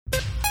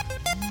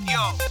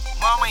Yo,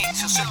 mami,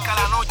 se acerca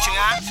la noche,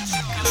 ¿ah? Yo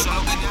sé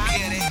lo que tú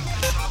quieres.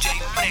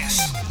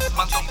 J-Press,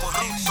 Mando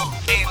Corrupto,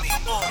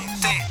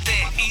 M-O-T-T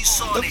y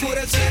Sony.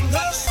 Oscureciendo,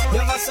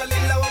 ya va a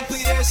salir la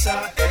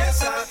vampiresa.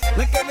 Esa,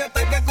 la que me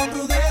ataca con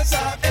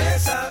rudeza.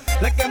 Esa,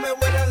 la que me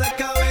vuela la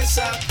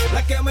cabeza.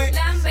 La que me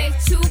lambe,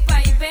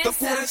 chupa y besa.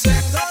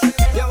 Oscureciendo,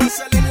 ya va a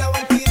salir la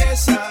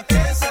vampiresa.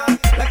 Esa,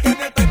 la que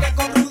me ataca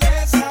con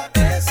rudeza.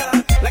 Esa,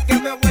 la que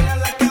me vuela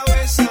la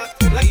cabeza.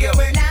 La que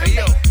me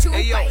Lambe, chupa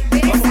y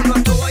besa. vámonos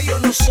a toa, yo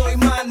no soy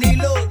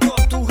manilo.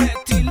 Con tus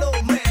estilos,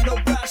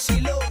 menos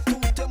vacilo. Tú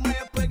te me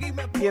pegas y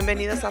me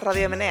Bienvenidos a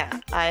Radio Menea.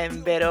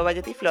 I'm Vero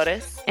Valletti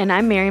Flores. And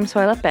I'm Miriam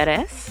Soila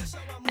Perez.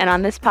 And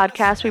on this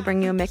podcast, we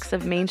bring you a mix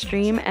of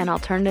mainstream and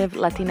alternative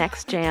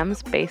Latinx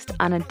jams based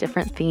on a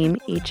different theme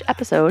each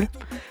episode.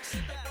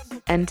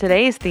 And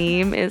today's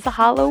theme is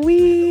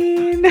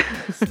Halloween.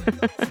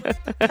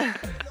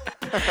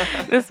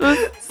 This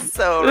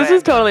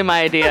was totally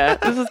my idea.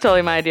 This was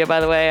totally my idea, by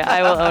the way.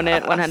 I will own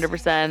it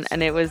 100%.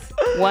 And it was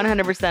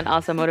 100%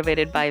 also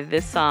motivated by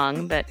this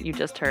song that you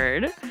just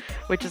heard,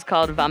 which is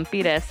called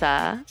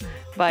Vampiresa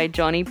by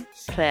Johnny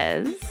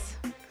Prez.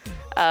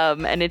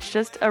 And it's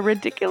just a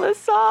ridiculous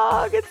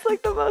song. It's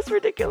like the most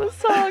ridiculous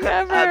song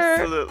ever.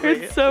 Absolutely.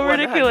 It's so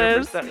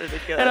ridiculous. 100%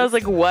 ridiculous. And I was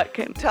like, what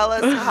can... Tell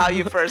us how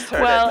you first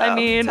heard Well, it, though. I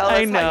mean, Tell us I how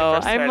you know.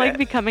 first I'm heard like it.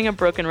 becoming a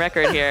broken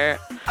record here.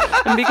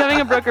 I'm becoming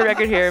a broken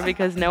record here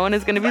because no one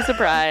is going to be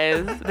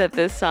surprised that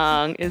this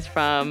song is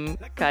from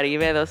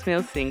Caribe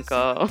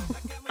 2005.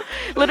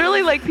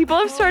 Literally, like people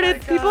have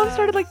started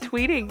like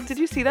tweeting. Did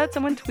you see that?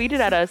 Someone tweeted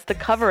at us the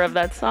cover of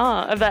that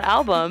song, of that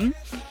album.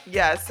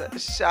 Yes,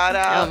 shout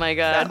out Oh my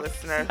God. that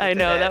listener who I did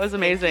know, it. that was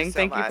amazing.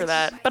 Thank you for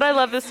that. But I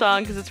love this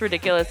song because it's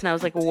ridiculous. And I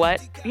was like, what,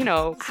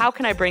 how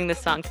can I bring this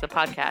song to the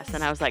podcast?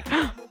 And I was like,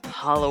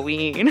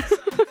 Halloween.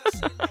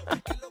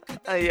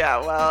 Yeah,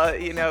 well,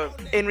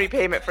 in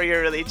repayment for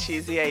your really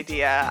cheesy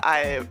idea,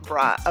 I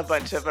brought a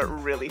bunch of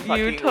really fucking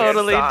You weird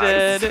totally songs.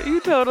 did. You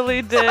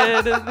totally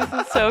did. This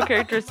is so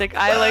characteristic.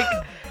 I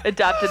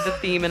adapted the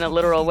theme in a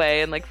literal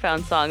way and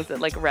found songs that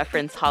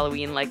reference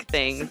Halloween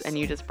things, and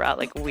you just brought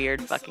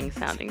weird fucking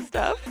sounding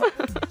stuff.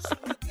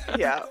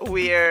 Yeah,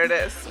 weird,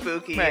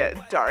 spooky,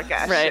 Right. dark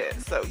ass Right.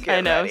 shit. So get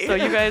I know. ready. So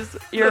you guys,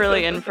 you're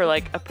really in for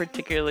a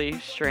particularly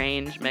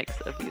strange mix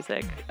of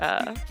music,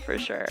 for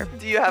sure.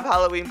 Do you have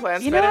Halloween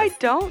plans? You know, I Meredith?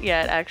 don't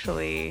yet,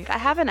 actually. I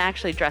haven't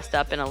actually dressed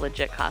up in a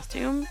legit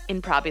costume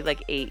in probably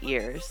 8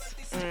 years.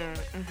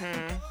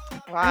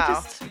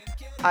 Wow.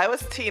 I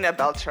was Tina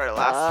Belcher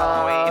last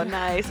Halloween. Oh,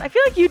 nice. I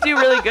feel like you do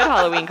really good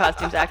Halloween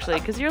costumes, actually,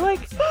 because you're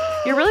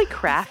really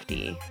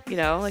crafty,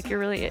 you're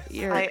really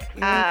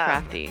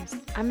crafty.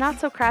 I'm not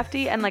so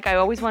crafty, and I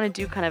always want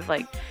to do kind of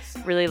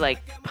really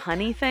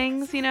punny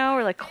things,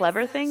 or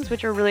clever things,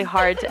 which are really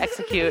hard to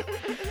execute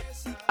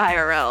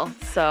IRL.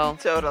 So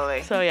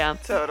Totally. So yeah.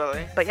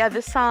 Totally. But yeah,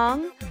 this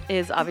song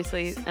is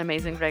obviously an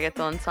amazing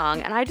reggaeton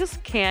song, and I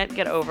just can't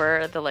get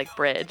over the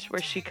bridge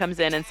where she comes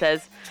in and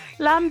says,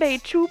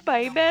 "Lambe, chupa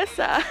y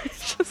besa."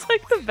 It's just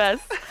the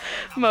best,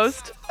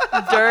 most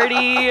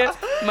dirty,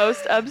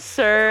 most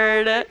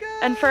absurd.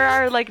 And for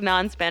our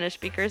non-Spanish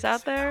speakers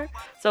out there,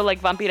 so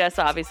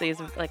Vampiresa obviously is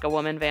a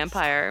woman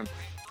vampire.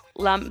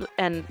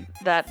 And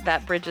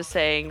that bridge is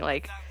saying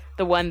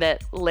the one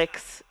that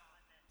licks,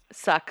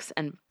 sucks,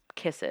 and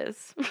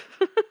kisses.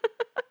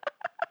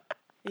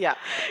 Yeah.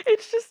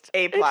 It's just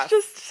A+. It's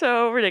just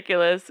so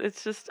ridiculous.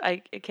 It's just I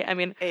can't. I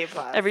mean, A+.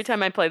 every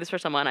time I play this for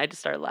someone, I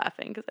just start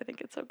laughing because I think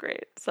it's so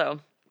great. So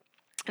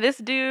this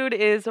dude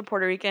is a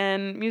Puerto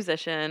Rican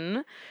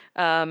musician.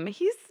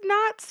 He's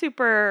not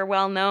super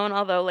well known,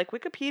 although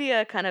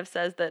Wikipedia kind of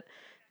says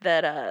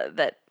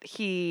that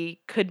he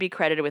could be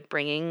credited with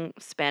bringing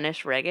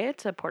Spanish reggae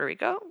to Puerto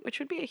Rico, which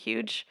would be a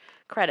huge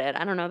credit.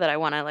 I don't know that I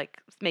want to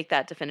make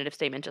that definitive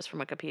statement just from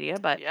Wikipedia,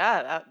 but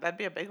Yeah, that'd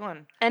be a big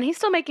one. and he's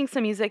still making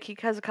some music. He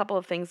has a couple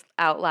of things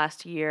out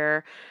last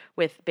year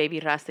with Baby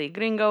Rasta y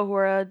Gringo, who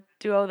are a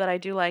duo that I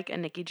do like,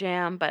 and Nicky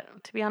Jam.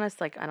 But to be honest,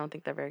 I don't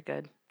think they're very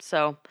good.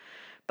 So,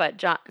 but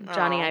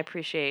Johnny, I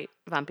appreciate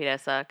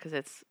Vampiresa because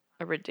it's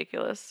a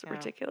ridiculous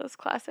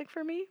classic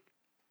for me.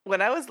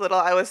 When I was little,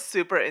 I was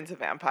super into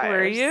vampires.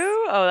 Were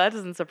you? Oh, that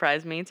doesn't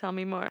surprise me. Tell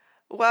me more.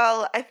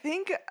 Well, I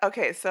think I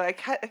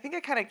think I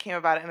kind of came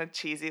about it in a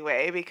cheesy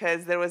way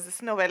because there was this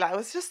novela. I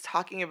was just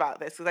talking about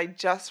this because I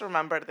just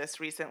remembered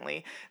this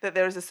recently, that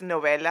there was this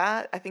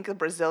novela, I think a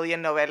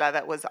Brazilian novela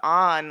that was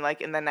on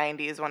in the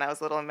 90s when I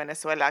was little in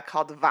Venezuela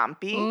called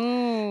Vampi.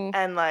 Ooh,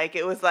 And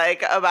it was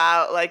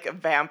about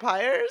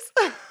vampires.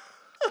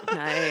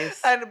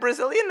 nice. And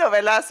Brazilian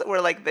novelas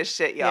were the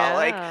shit,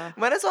 y'all. Yeah.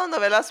 Venezuelan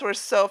novelas were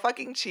so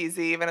fucking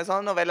cheesy.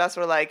 Venezuelan novelas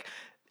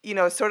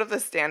were sort of the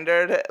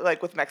standard,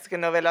 with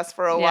Mexican novelas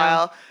for a Yeah.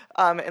 while.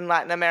 in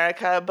Latin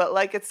America, but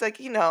like it's like,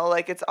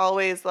 like it's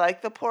always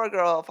like the poor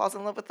girl falls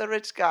in love with the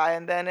rich guy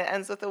and then it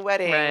ends with a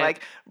wedding. Right.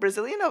 Like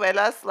Brazilian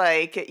novelas,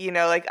 like,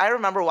 like I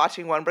remember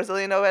watching one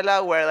Brazilian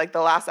novela where like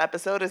the last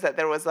episode is that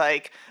there was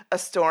like a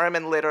storm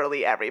and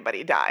literally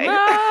everybody died.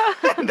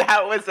 And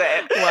that was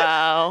it.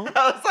 Wow.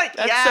 I was like,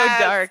 That's yes.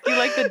 so dark. You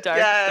like the dark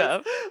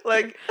stuff.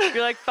 Like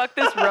You're like, fuck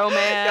this romance.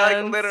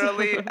 yeah, like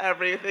literally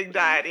everything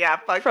died. Yeah,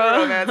 fuck the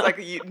romance. Like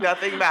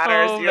nothing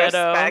matters. Oh, You're a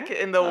Beto. speck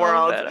in the Oh,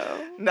 world.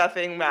 Beto.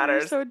 Nothing You're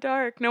matters. so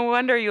dark. No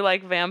wonder you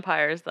like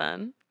vampires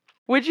then.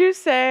 Would you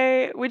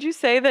say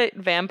that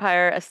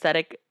vampire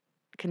aesthetic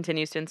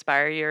continues to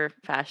inspire your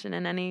fashion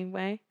in any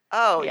way?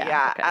 Oh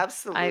yeah, okay.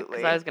 absolutely.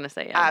 Because I was gonna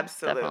say yeah,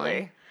 absolutely.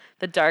 definitely.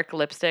 The dark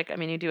lipstick. I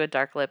mean, you do a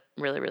dark lip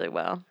really, really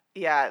well.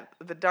 Yeah,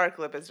 the dark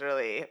lip is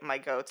really my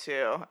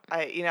go-to.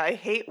 I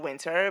hate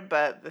winter,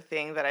 but the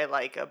thing that I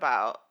like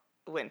about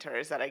winter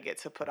is that I get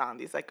to put on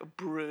these like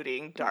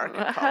brooding dark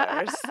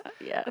colors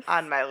Yes.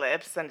 on my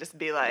lips and just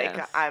be like,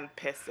 Yes. I'm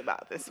pissed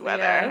about this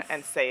weather Yes.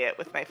 and say it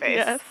with my face.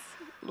 Yes.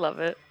 Love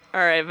it.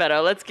 All right,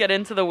 Beto, let's get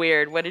into the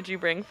weird. What did you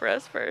bring for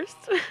us first?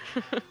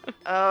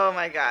 Oh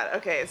my god.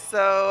 Okay,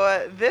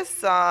 so this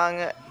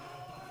song,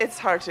 it's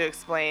hard to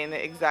explain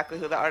exactly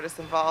who the artists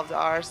involved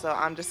are, so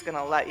I'm just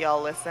gonna let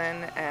y'all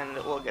listen and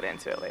we'll get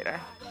into it later.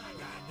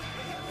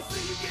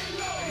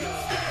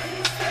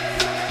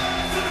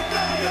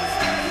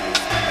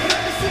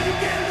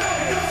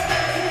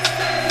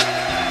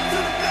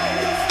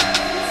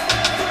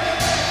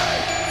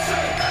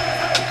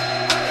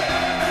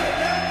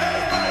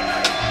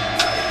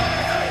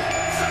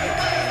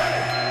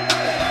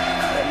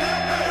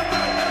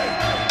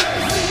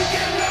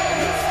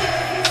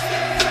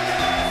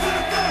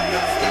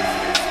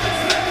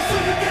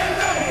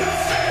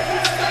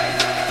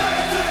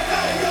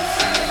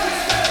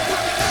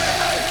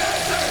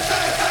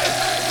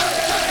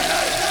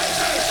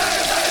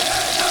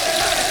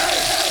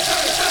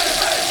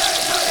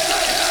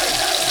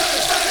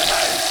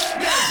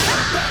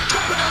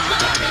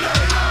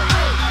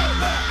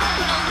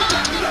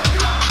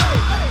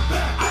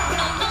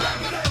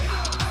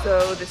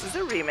 So this is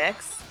a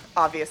remix,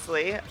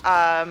 obviously,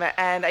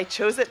 and I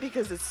chose it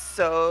because it's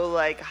so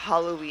like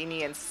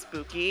Halloweeny and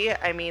spooky.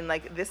 I mean,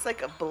 like this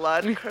like a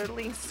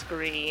blood-curdling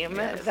scream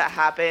Yes. that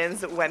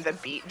happens when the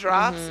beat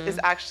drops is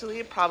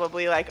actually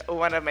probably like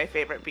one of my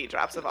favorite beat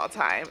drops of all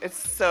time. It's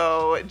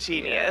so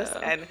genius.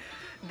 Yeah. And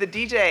the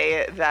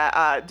DJ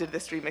that did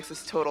this remix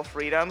is Total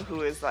Freedom,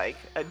 who is like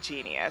a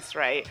genius,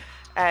 right?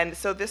 And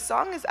so this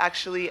song is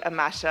actually a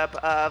mashup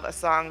of a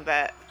song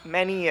that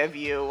many of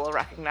you will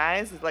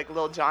recognize, like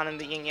Lil Jon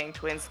and the Ying Yang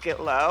Twins' Get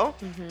Low.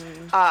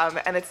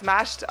 And it's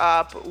mashed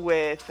up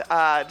with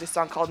this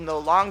song called No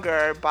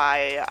Longer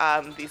by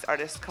these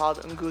artists called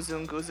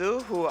Nguzu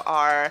Nguzu, who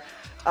are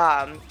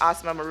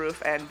Asma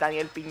Maroof and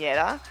Daniel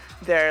Piñera.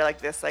 They're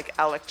like this like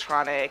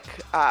electronic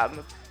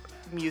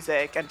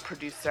music and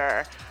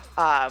producer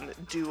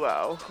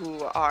duo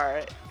who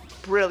are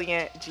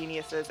brilliant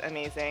geniuses,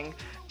 amazing.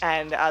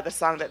 And the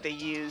song that they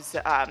use,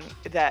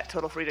 that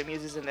Total Freedom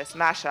uses in this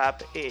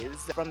mashup, is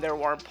from their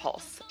Warm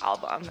Pulse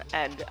album.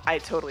 And I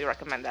totally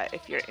recommend that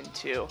if you're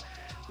into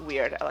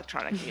weird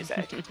electronic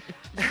music.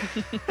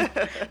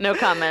 No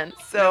comment.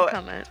 So- no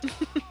comment.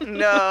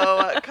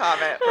 No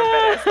comment from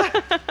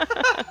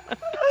Venice.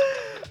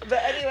 But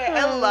anyway,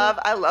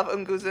 I love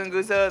Nguzu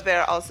Nguzu.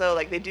 They're also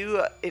like they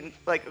do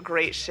like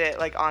great shit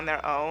like on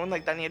their own.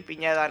 Like Daniel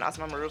Piñera and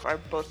Asma Maroof are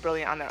both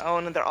brilliant on their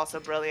own, and they're also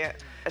brilliant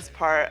as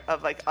part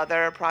of like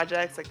other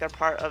projects. Like they're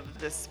part of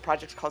this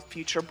project called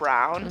Future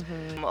Brown,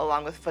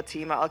 along with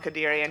Fatima Al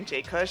Qadiri and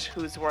Jay Kush,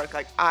 whose work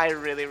like I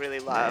really really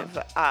love.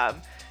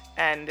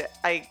 And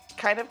I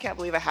kind of can't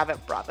believe I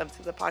haven't brought them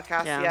to the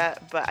podcast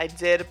yet, but I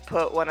did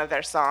put one of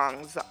their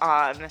songs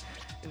on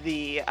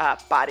the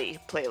Body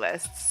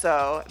playlist.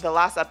 So the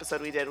last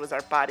episode we did was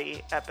our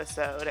Body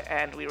episode,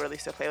 and we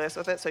released a playlist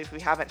with it. So if you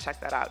haven't checked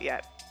that out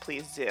yet,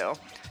 please do.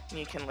 And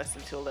you can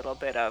listen to a little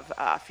bit of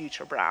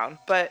Future Brown.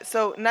 But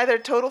so neither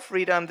Total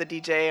Freedom, the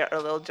DJ, or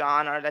Lil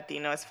Jon are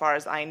Latino as far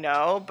as I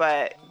know,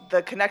 but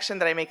the connection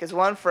that I make is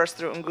one first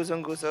through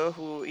Nguzu Nguzu,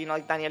 who,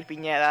 like Daniel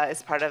Piñera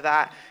is part of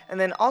that. And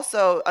then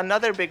also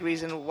another big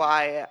reason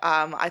why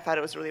I thought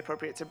it was really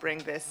appropriate to bring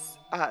this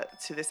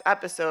to this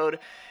episode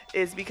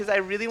is because I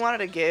really wanted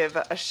to give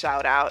a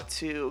shout out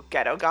to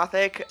Ghetto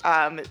Gothic.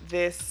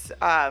 This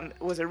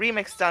was a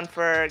remix done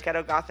for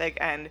Ghetto Gothic,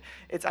 and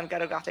it's on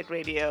Ghetto Gothic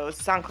Radio's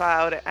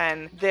SoundCloud.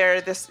 And they're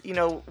this,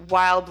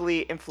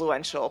 wildly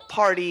influential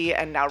party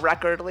and now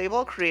record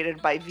label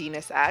created by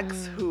Venus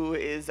X, who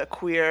is a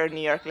queer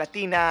New York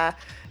Latina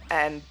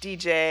and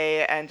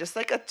DJ and just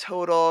like a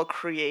total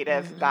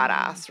creative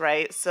badass,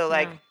 right? So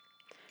like,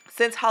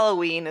 since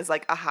Halloween is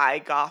like a high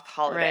goth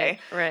holiday,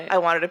 Right. I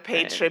wanted to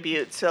pay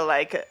tribute to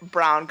like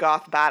brown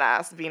goth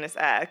badass Venus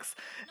X,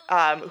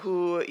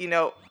 who,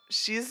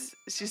 she's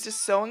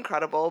just so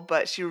incredible,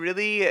 but she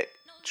really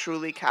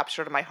truly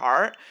captured my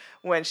heart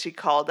when she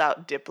called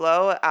out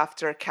Diplo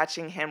after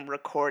catching him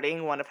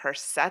recording one of her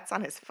sets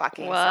on his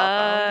fucking cell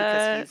phone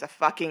because he's a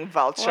fucking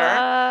vulture.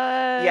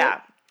 What?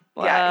 Yeah.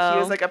 Yeah, he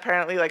was Wow. like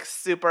apparently like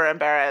super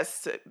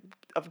embarrassed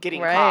of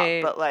getting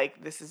Right. caught, but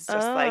like this is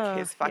just like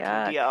his fucking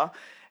yuck. deal.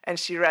 And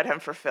she read him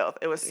for filth.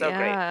 It was so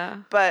great. Yeah.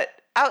 But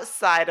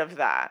outside of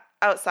that,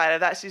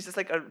 she's just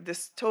like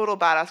this total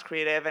badass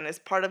creative and is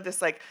part of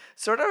this like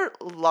sort of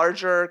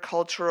larger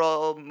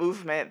cultural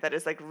movement that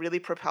is like really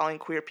propelling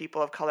queer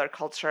people of color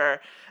culture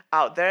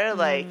out there.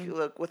 Like,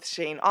 look, with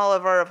Shane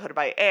Oliver of Hood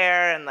by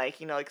Air and like,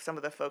 you know, like some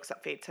of the folks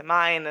at Fade to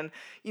Mine and,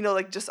 you know,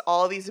 like just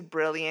all these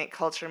brilliant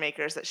culture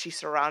makers that she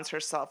surrounds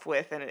herself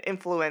with and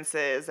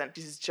influences. And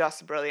she's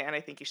just brilliant. And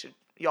I think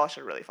y'all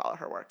should really follow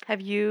her work. Have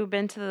you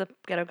been to the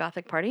Ghetto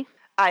Gothic party?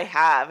 I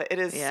have. It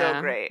is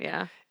so great.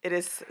 Yeah. It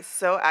is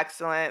so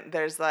excellent.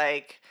 There's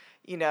like,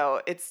 you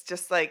know, it's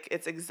just like,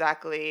 it's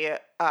exactly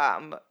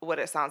what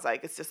it sounds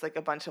like. It's just like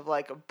a bunch of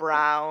like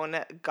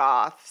brown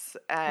goths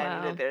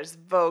and Wow. there's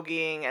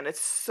voguing and it's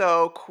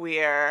so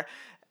queer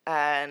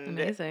and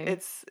Amazing.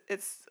 it's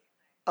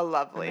a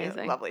lovely,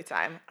 Amazing. lovely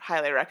time.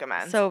 Highly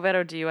recommend. So,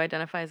 Vero, do you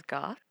identify as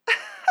goth?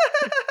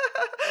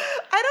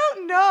 I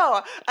don't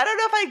know. I don't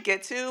know if I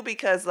get to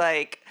because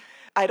like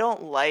I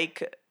don't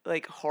like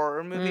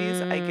horror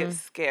movies. I get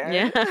scared.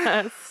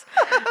 Yes.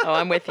 Oh,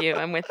 I'm with you.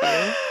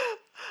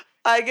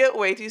 I get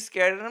way too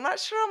scared and I'm not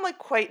sure I'm like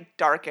quite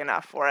dark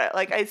enough for it.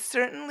 Like I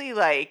certainly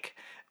like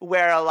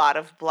wear a lot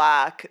of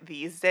black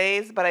these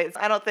days, but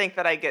I don't think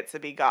that I get to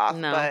be goth.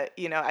 No. But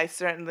you know, I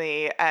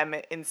certainly am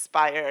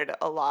inspired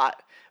a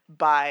lot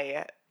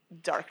by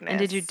darkness. And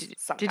did you do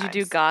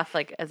sometimes. goth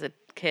like as a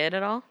kid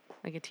at all?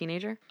 Like a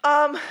teenager?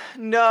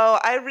 No,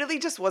 I really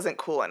just wasn't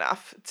cool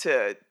enough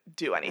to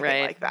do anything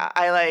Right. like that.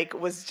 I like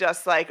was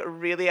just like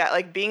really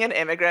like being an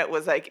immigrant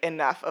was like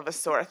enough of a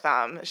sore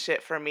thumb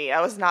shit for me.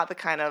 I was not the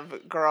kind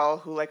of girl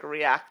who like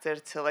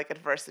reacted to like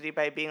adversity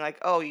by being like,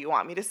 "Oh, you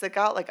want me to stick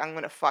out? Like I'm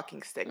going to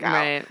fucking stick out."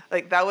 Right.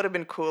 Like that would have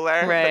been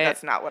cooler, but Right.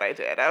 that's not what I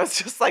did. I was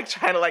just like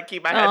trying to like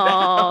keep my head Oh,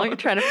 down. you're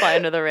trying to fly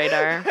under the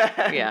radar.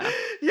 Yeah.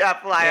 Yeah,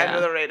 fly Yeah.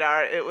 under the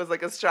radar. It was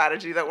like a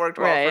strategy that worked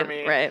well for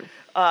me. Right.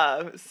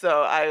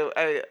 So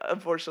I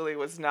unfortunately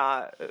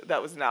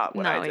that was not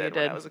what Not I what you did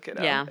when did. I was a kid.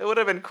 Yeah. It would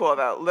have been cool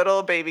though.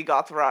 Little baby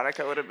goth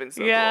Veronica would have been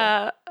so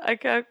Yeah,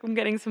 I'm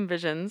getting some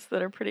visions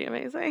that are pretty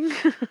amazing.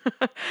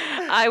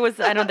 I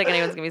don't think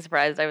anyone's gonna be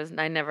surprised.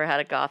 I never had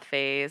a goth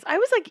phase. I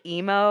was like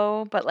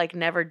emo, but like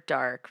never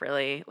dark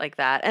really like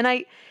that. And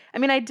I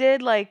mean I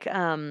did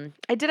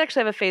actually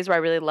have a phase where I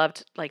really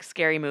loved like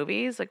scary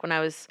movies. Like when I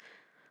was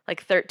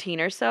like 13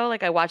 or so,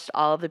 like I watched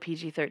all of the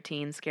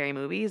PG-13 scary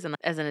movies, and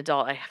as an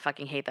adult I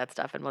fucking hate that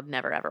stuff and would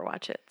never ever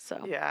watch it. So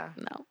cool. Yeah.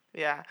 no.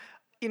 Yeah.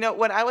 You know,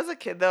 when I was a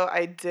kid though,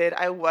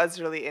 I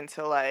was really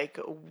into like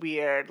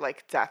weird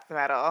like death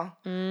metal.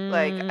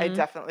 Like I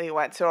definitely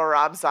went to a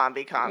Rob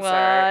Zombie concert.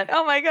 What?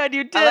 Oh my god,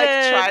 you did. I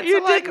like tried you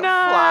to like did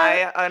not.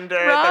 fly under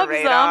Rob the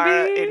radar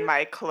Zombie? in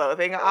my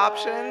clothing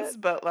options,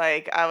 but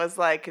like I was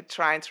like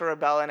trying to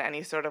rebel in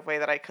any sort of way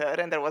that I could,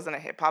 and there wasn't a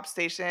hip hop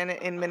station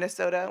in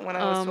Minnesota when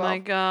I was 12. Oh my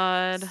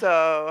god.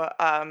 So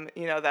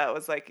you know, that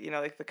was like, you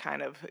know, like the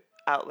kind of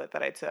outlet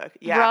that I took.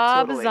 Yeah,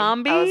 Rob totally.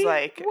 Zombie? I was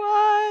like,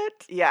 what?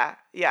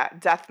 yeah,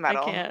 death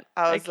metal. can't.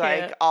 I was like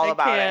can't. all I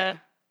about can't.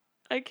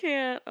 I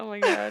can't. Oh my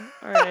god.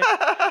 All right.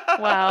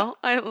 Wow.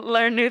 I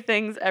learn new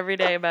things every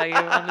day about you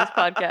on this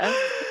podcast.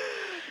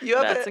 it. You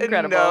have That's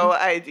incredible. no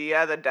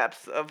idea the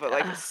depths of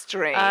like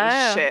strange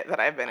I- shit that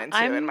I've been into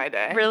I'm in my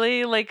day.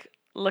 really like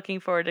looking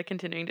forward to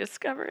continuing to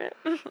discover it.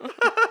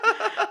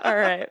 All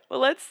right. Well,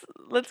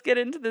 let's get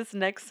into this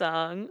next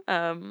song,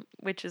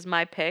 which is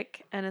my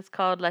pick, and it's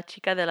called La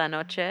Chica de la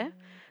Noche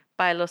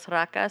by Los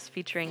Racas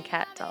featuring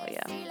Kat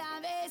Dahlia. Si la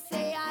ves,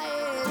 ella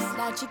es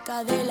la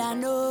chica de la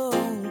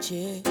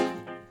noche.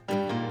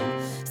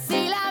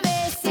 Si la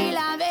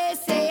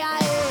ves, ella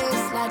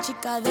es la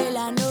chica de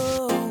la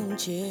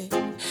noche.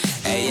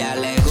 Ella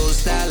le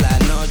gusta la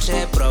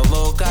noche,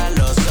 provoca a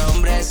los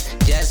hombres,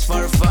 just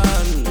for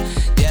fun,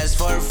 just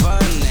for fun.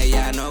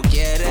 Ella no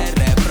quiere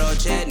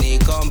reproche ni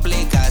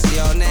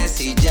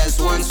complicaciones, y just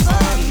wants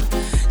fun,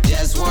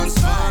 just wants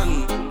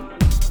fun.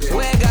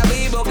 Juega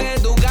vivo que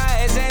tú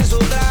caes en su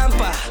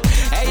trampa.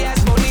 Ella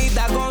es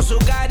bonita con su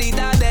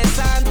carita de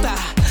santa.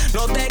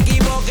 No te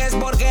equivoques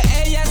porque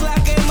ella es la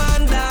que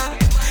manda.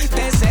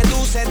 Te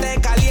seduce, te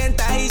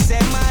calienta y se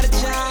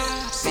marcha.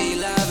 Si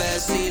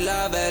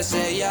la ves,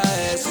 ella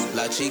es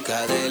la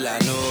chica de la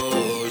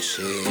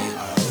noche.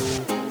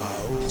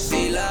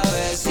 Si la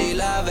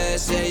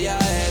ves, ella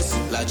es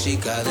la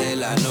chica de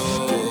la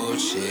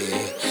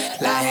noche.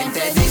 La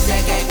gente dice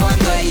que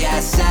cuando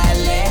ella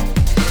sale,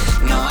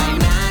 no hay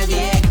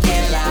nadie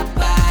que la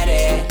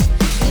pare.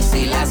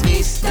 Si la has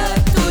visto,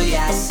 tú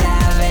ya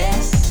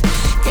sabes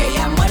que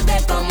ella muerde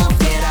como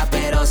fiera,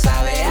 pero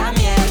sabe a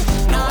miel.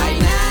 No hay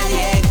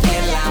nadie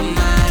que la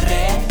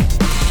amarre.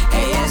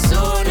 Ella es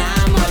un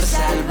amor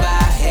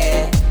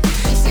salvaje.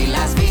 Si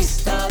la has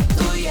visto,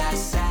 tú ya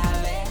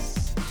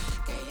sabes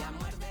que ella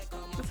muerde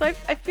como So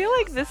I feel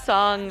like this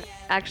song,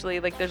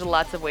 actually, like, there's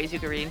lots of ways you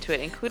could read into it,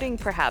 including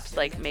perhaps,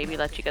 like, maybe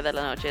La Chica de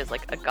la Noche is,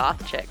 like, a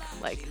goth chick.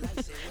 Like,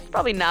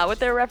 probably not what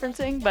they're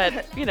referencing,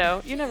 but, you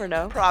know, you never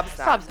know.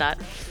 Probs not.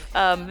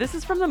 This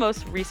is from the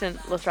most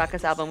recent Los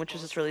Rocas album, which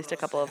was just released a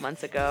couple of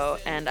months ago,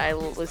 and I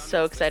was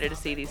so excited to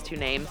see these two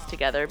names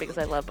together because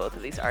I love both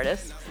of these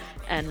artists.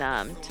 And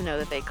to know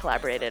that they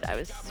collaborated, I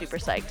was super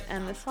psyched.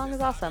 And this song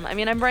is awesome. I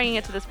mean, I'm bringing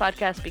it to this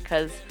podcast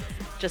because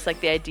just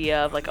like the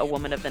idea of like a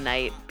woman of the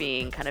night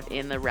being kind of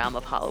in the realm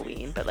of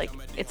Halloween, but like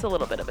it's a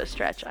little bit of a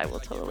stretch. I will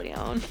totally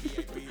own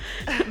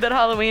that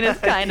Halloween is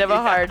kind of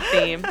a hard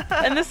theme.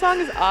 And this song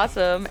is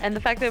awesome. And the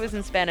fact that it was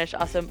in Spanish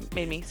also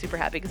made me super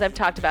happy because I've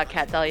talked about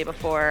Kat Dahlia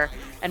before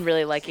and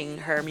really liking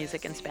her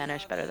music in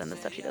Spanish better than the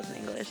stuff she does in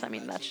English. I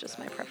mean, that's just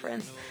my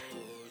preference.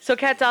 So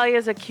Kat Dahlia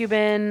is a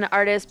Cuban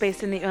artist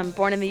based in the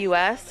born in the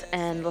U.S.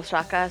 and Los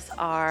Rocas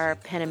are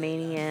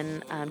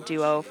Panamanian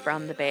duo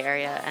from the Bay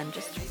Area and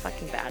just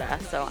fucking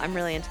badass. So I'm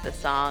really into this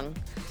song.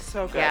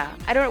 So good. Yeah,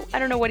 I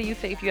don't know. What do you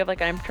think? If you have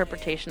like an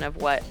interpretation of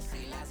what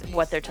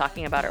they're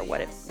talking about or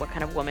what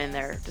kind of woman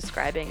they're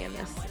describing in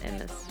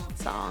this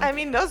song. I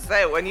mean, no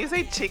sé. When you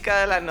say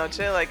chica de la noche,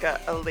 like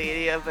a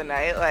lady of the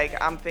night,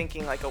 like I'm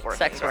thinking like a working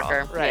Sex girl,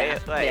 worker,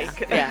 right?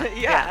 yeah.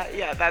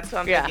 Yeah. That's what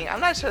I'm thinking. I'm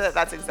not sure that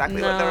that's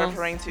exactly what they're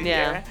referring to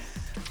here,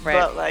 right.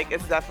 But like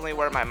it's definitely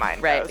where my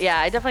mind right. goes. Yeah,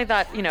 I definitely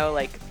thought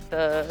like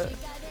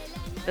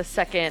the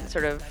second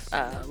sort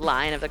of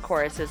line of the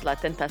chorus is La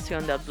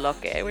Tentación del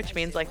Bloque, which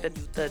means like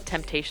the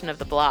temptation of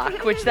the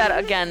block, which that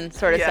again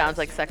sort of sounds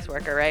like sex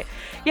worker, right?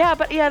 Yeah,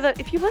 but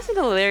if you listen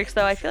to the lyrics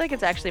though, I feel like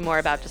it's actually more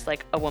about just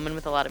like a woman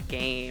with a lot of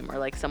game or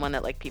like someone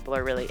that like people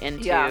are really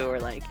into or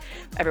like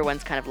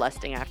everyone's kind of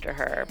lusting after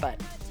her, but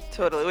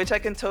Totally, which I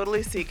can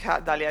totally see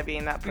Kat Dahlia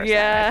being that person.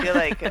 Yeah. I feel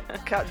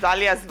like Kat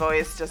Dahlia's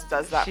voice just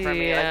does that for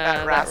me, like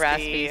that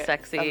raspy,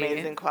 sexy,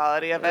 amazing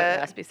quality of it.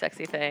 Raspy,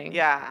 sexy thing.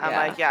 Yeah, I'm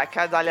like,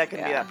 Kat Dahlia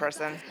can be that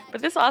person.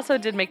 But this also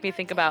did make me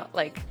think about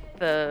like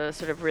the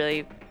sort of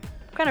really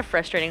kind of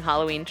frustrating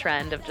Halloween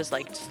trend of just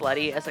like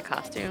slutty as a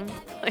costume.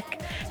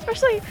 Like,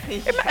 especially,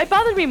 it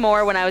bothered me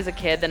more when I was a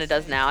kid than it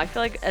does now. I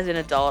feel like as an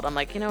adult, I'm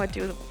like, you know what,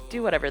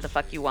 do whatever the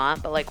fuck you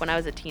want. But like when I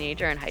was a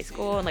teenager in high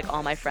school and like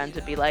all my friends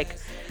would be like,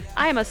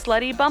 I'm a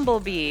slutty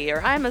bumblebee,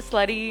 or I'm a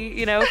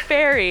slutty,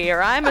 fairy,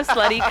 or I'm a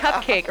slutty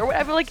cupcake, or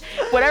whatever. Like,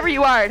 whatever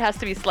you are, it has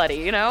to be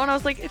slutty, And I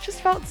was like, it just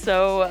felt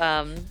so,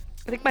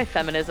 I think my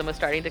feminism was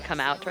starting to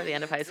come out toward the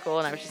end of high school,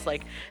 and I was just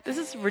like, this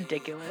is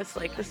ridiculous.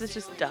 Like, this is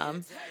just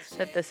dumb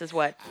that this is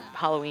what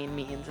Halloween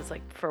means. It's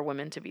like for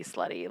women to be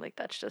slutty. Like,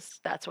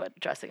 that's what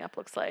dressing up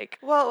looks like.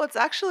 Well, what's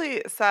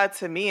actually sad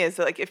to me is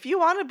that, like, if you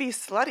want to be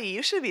slutty,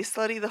 you should be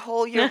slutty the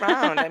whole year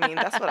round. I mean,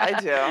 that's what I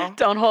do.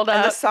 Don't hold up.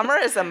 And the summer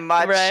is a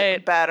much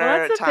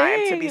better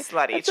time to be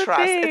slutty.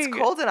 Trust. It's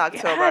cold in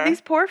October. Yeah,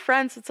 these poor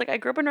friends. It's like I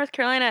grew up in North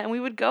Carolina, and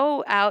we would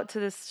go out to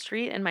this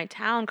street in my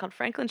town called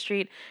Franklin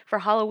Street for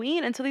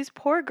Halloween, and so these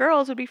poor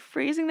girls would be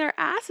freezing their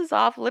asses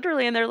off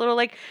literally in their little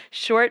like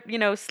short,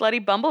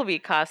 slutty bumblebee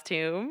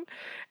costume.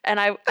 And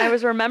I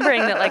was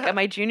remembering that like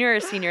my junior or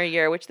senior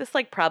year, which this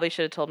like probably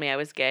should have told me I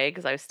was gay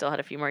because I still had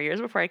a few more years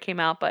before I came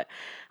out, but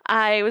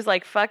I was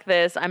like, fuck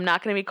this. I'm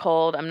not going to be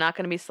cold. I'm not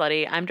going to be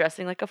slutty. I'm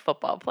dressing like a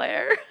football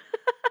player.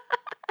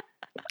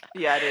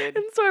 Yeah, dude.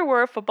 And so I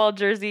wore a football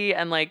jersey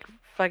and like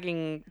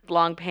fucking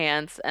long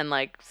pants and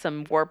like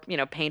some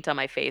paint on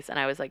my face, and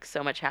I was like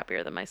so much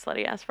happier than my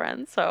slutty ass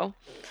friends. So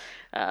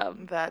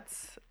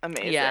that's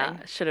amazing. Yeah,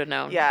 should have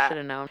known. Yeah, should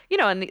have known.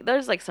 And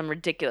there's like some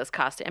ridiculous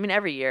costume. I mean,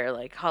 every year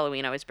like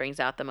Halloween always brings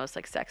out the most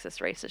like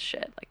sexist, racist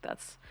shit. Like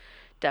that's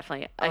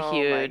definitely a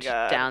huge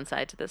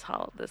downside to this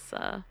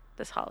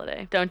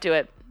holiday. Don't do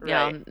it.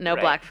 No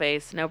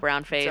blackface, no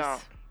brown face.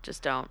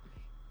 Just don't.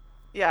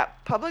 Yeah,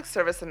 public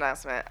service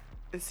announcement.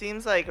 It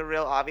seems like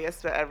real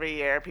obvious, but every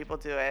year people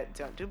do it.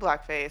 Don't do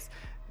blackface.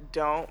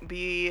 Don't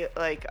be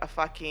like a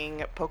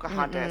fucking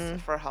Pocahontas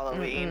for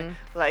Halloween.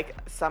 Like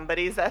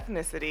somebody's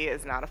ethnicity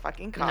is not a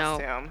fucking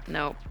costume.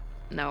 Nope.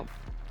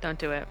 Don't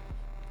do it.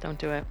 Don't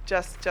do it.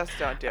 Just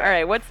don't do it. All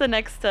right. What's the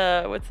next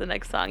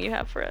song you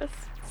have for us?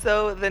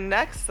 So the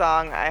next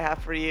song I have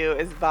for you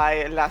is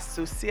by Las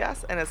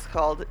Sucias, and it's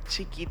called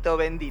Chiquito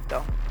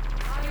Bendito.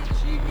 Ay,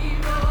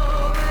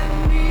 chiquito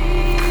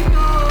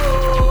bendito,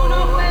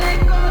 no puedes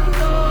con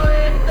todo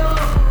esto,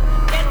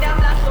 que te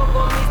abrazo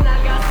con mis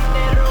nalgas y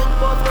te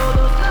rompo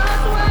todos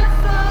los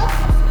huesos.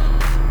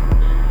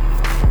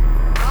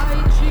 Ay,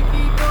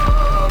 chiquito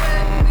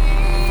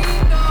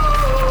bendito,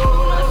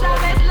 no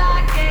sabes la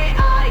que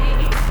hay,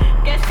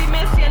 que si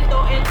me siento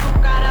en tu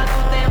cara tú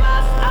te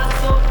vas a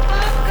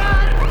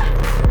sofocar.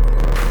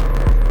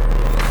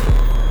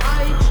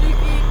 Ay,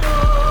 chiquito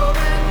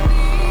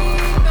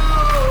bendito,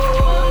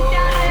 ponte a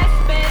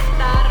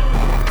respetar,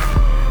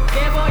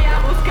 que voy a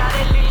buscar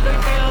el hilo y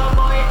te lo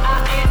voy a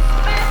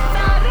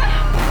espetar.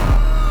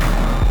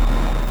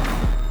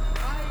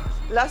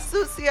 Las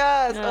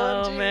Sucias!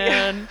 Oh, OMG.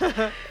 man.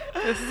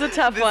 This is a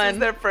tough This one. is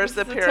their first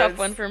This is appearance. a tough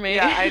one for me.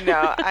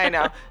 Yeah, I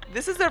know.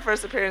 This is their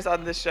first appearance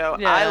on the show.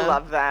 I Yeah.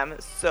 love them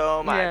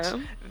so much. Yeah.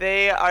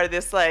 They are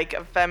this like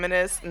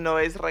feminist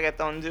noise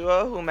reggaeton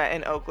duo who met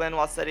in Oakland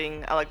while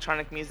studying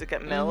electronic music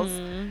at Mills,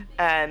 Mm-hmm.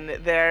 and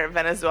they're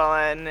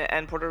Venezuelan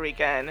and Puerto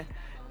Rican.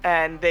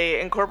 And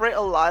they incorporate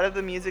a lot of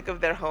the music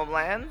of their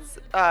homelands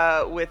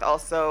with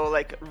also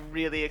like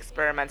really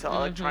experimental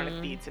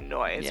electronic beats and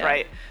noise, Yeah.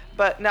 right?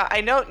 But now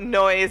I know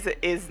noise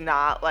is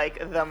not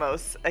like the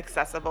most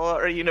accessible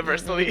or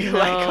universally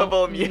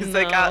likable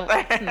music out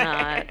there. It's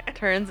not.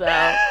 Turns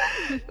out.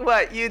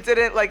 What, you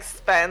didn't like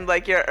spend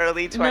like your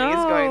early 20s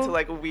going to No.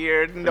 like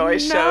weird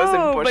noise shows in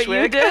No, Bushwick? but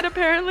you did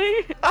apparently.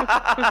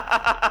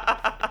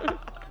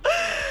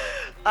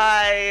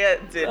 I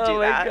did Oh do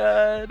my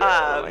that.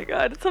 god. Oh my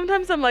god.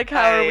 Sometimes I'm like,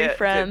 how are I we did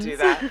friends? do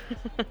that.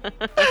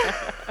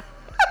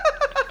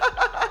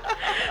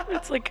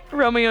 It's like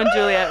Romeo and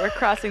Juliet. We're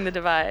crossing the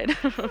divide.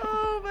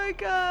 Oh my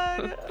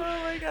god.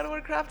 Oh my god,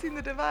 we're crafting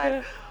the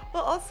divide.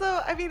 Well, also,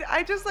 I mean,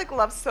 I just like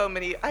love so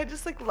many. I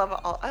just like love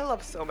all. I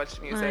love so much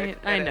music.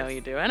 I know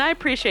you do, and I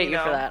appreciate you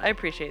for know? that. I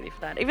appreciate you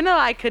for that. Even though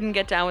I couldn't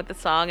get down with the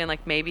song and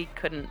like maybe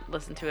couldn't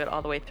listen to it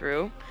all the way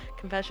through,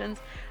 confessions.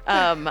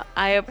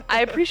 I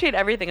appreciate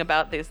everything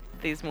about these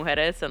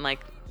mujeres, and like,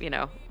 you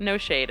know, no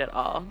shade at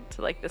all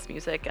to like this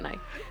music, and I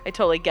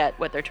totally get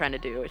what they're trying to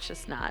do. It's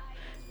just not.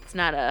 It's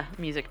not a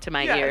music to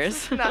my Yeah, ears.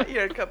 it's just not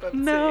your cup of tea.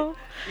 No.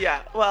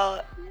 Yeah.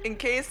 Well, in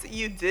case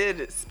you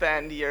did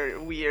spend your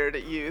weird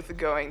youth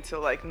going to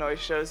like noise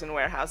shows and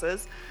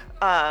warehouses,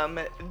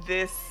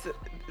 this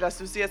Las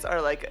Sucias are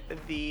like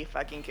the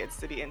fucking kids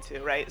to be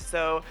into, right?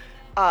 So.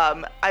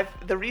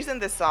 The reason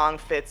this song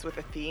fits with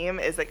the theme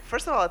is like,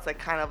 first of all, it's like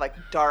kind of like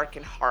dark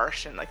and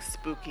harsh and like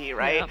spooky,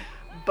 right? Yeah.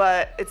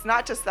 But it's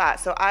not just that.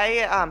 So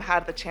I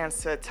had the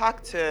chance to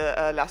talk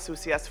to Las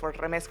Sucias for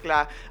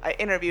Remezcla. I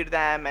interviewed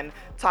them and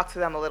talked to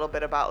them a little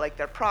bit about like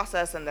their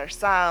process and their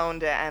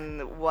sound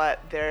and what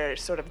their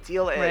sort of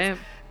deal is. Right.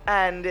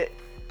 And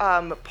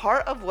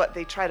part of what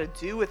they try to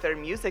do with their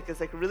music is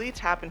like really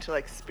tap into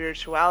like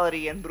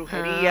spirituality and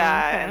brujeria okay.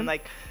 and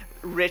like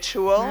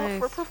ritual Nice.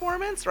 for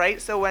performance,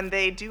 right? So when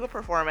they do a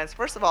performance,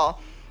 first of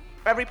all,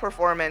 every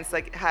performance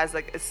like has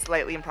like is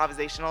slightly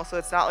improvisational, so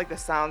it's not like the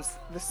songs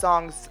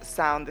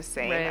sound the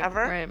same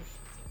ever. Right.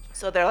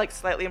 So they're like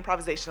slightly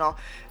improvisational,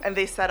 and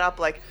they set up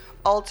like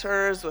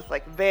altars with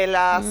like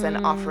velas and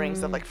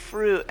offerings of like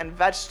fruit and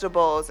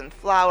vegetables and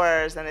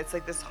flowers, and it's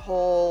like this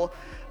whole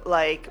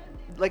like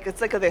it's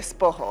like a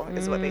despojo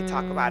is what they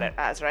talk about it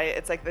as, right?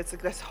 It's like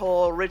this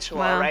whole ritual,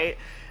 Wow. right?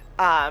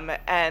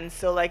 And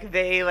so like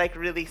they like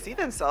really see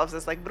themselves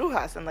as like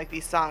brujas, and like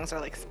these songs are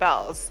like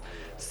spells.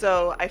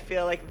 So I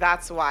feel like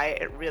that's why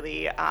it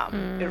really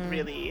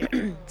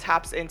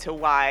taps into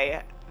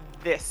why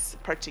this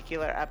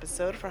particular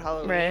episode for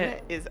Halloween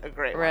Right. is a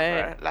great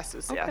Right. one for Las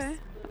Sucias.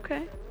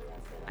 Okay.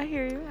 I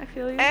hear you. I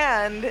feel you.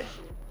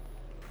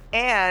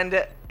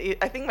 And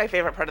I think my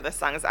favorite part of this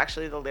song is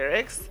actually the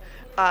lyrics.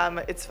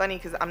 It's funny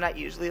because I'm not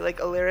usually like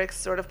a lyrics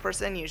sort of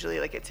person. Usually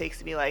like it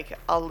takes me like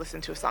I'll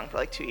listen to a song for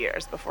like 2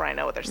 years before I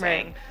know what they're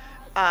saying.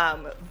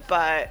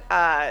 But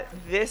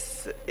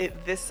this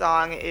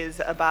song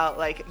is about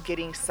like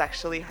getting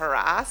sexually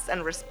harassed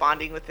and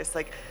responding with this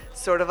like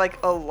sort of like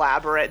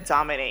elaborate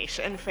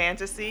domination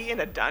fantasy in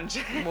a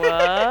dungeon.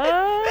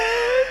 What?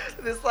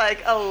 This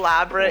like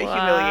elaborate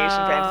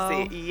humiliation Wow.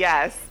 fantasy.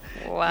 Yes.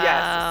 Wow.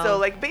 Yes. So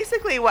like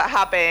basically what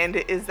happened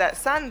is that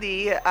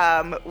Sandy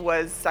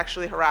was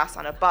sexually harassed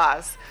on a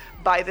bus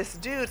by this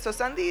dude. So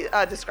Sandy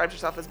describes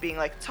herself as being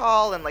like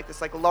tall and like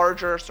this like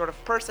larger sort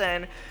of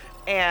person.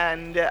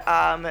 And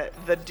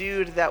the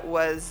dude that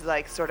was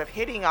like sort of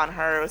hitting on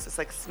her was this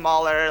like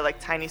smaller, like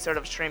tiny sort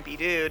of shrimpy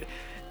dude.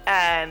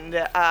 And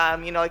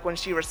you know, like when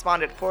she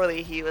responded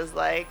poorly, he was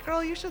like,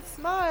 "Girl, you should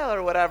smile,"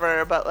 or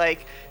whatever. But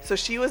like, so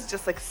she was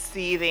just like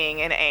seething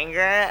in anger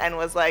and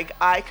was like,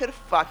 "I could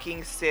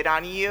fucking sit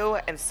on you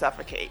and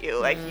suffocate you.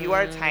 Like you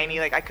are tiny.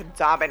 Like I could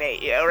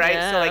dominate you, right?" So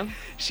Yeah. like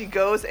she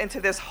goes into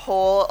this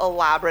whole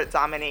elaborate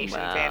domination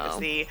Wow.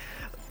 fantasy.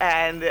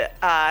 And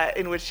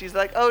in which she's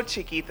like, "Oh,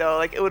 Chiquito,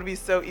 like it would be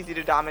so easy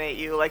to dominate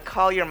you. Like,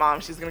 call your mom.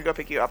 She's gonna go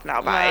pick you up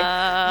now. Bye."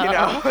 Wow. You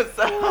know.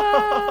 So,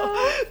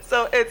 Wow.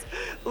 so it's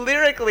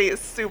lyrically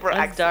super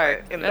That's dark.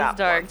 excellent in That's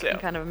that dark form, and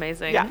too. kind of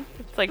amazing. Yeah.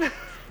 It's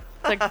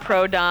like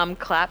pro dom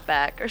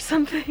clapback or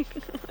something.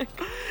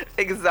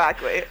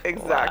 Exactly.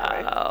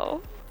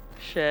 Wow.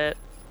 Shit.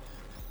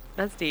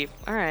 That's deep.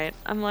 All right.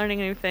 I'm learning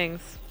new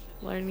things.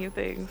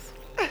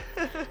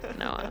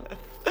 No.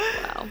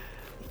 Wow.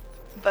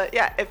 But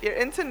yeah, if you're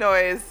into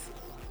noise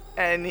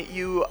and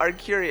you are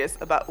curious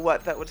about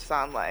what that would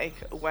sound like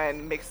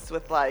when mixed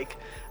with like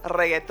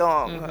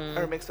reggaeton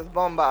or mixed with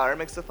bomba or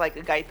mixed with like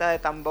gaita de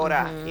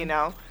tambora, you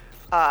know,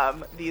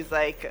 these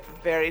like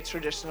very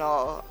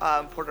traditional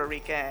Puerto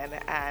Rican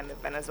and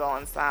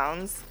Venezuelan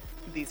sounds,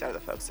 these are the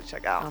folks to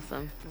check out.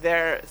 Awesome.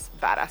 They're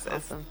badasses.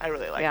 Awesome. I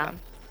really like Yeah. them.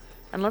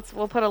 And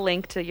we'll put a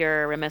link to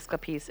your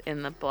Remezcla piece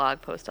in the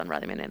blog post on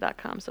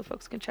radiomania.com so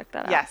folks can check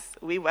that out. Yes,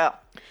 we will.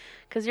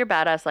 Because you're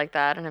badass like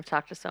that, and I've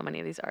talked to so many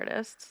of these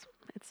artists.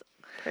 It's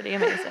Pretty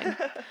amazing.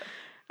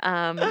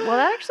 Well,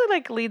 that actually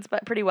like leads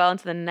pretty well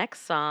into the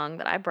next song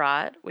that I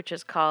brought, which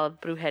is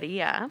called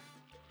Brujeria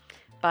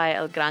by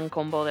El Gran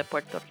Combo de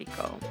Puerto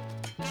Rico.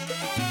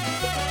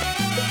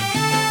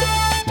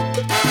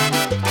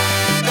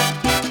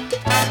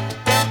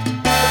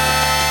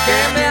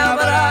 Que me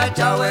habrá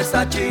echado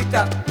esa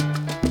chica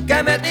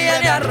que me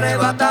tiene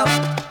arrebatado,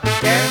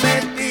 que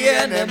me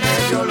tiene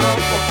medio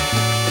loco,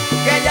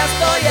 que ya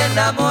estoy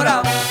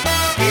enamorado.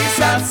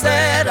 Quizás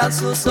serán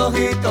sus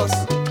ojitos,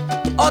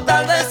 o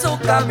tal vez su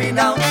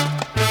caminado,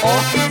 o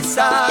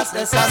quizás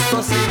esas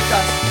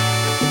cositas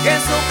que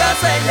en su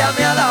casa ella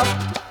me ha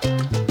dado.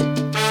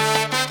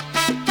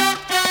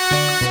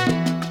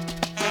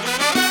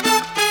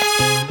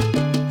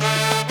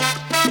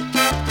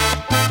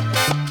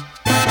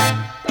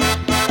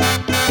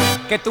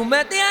 Que tú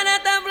me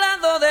tienes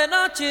temblando de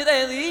noche y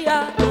de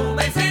día. Tú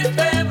me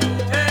hiciste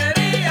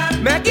brujería.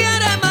 Me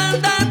quieres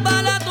mandar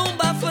para la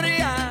tumba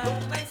fría. Tú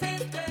me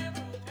hiciste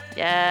brujería.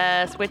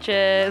 Yes,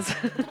 witches.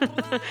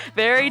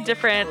 Very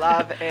different.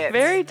 Love it.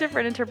 Very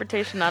different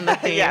interpretation on the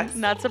theme. Yes.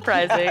 Not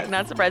surprising. Yes.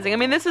 Not surprising. I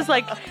mean, this is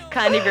like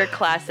kind of your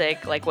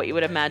classic, like what you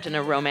would imagine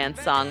a romance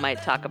song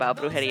might talk about,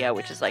 brujeria,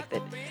 which is like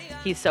that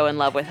he's so in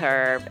love with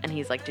her and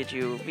he's like, did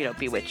you,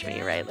 bewitch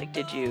me, right? Like,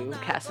 did you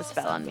cast a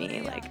spell on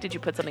me? Like, did you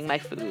put something in my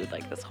food?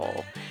 Like this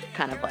whole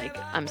kind of like,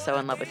 I'm so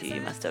in love with you,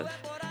 you must have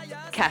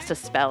cast a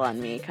spell on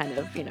me, kind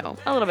of,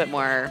 a little bit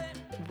more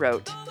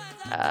rote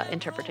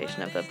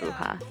interpretation of the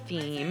bruja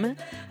theme.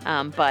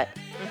 But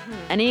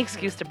any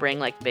excuse to bring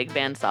like big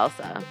band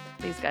salsa.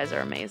 These guys are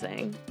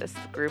amazing. This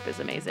group is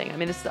amazing. I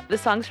mean, this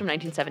song's from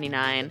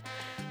 1979.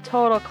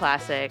 Total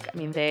classic. I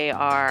mean, they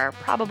are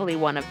probably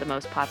one of the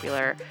most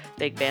popular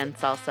big band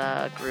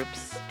salsa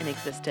groups in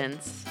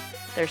existence.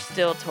 They're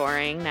still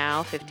touring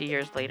now, 50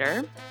 years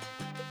later,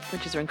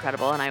 which is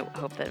incredible, and I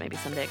hope that maybe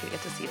someday I could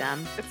get to see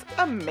them. It's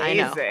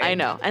amazing. I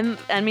know. And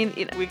I mean,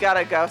 we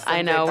gotta go someday.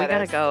 I know, we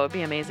gotta go. It'd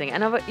be amazing.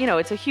 And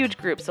it's a huge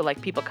group, so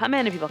like people come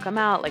in and people come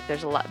out. Like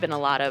there's been a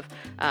lot of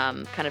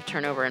kind of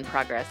turnover in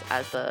progress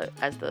as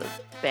the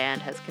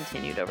band has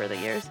continued over the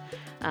years.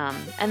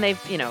 And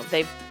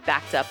they've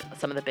backed up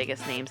some of the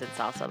biggest names in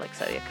salsa, like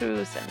Celia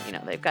Cruz,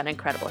 and they've got an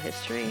incredible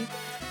history.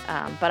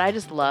 But I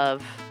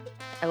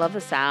love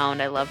the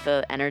sound. I love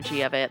the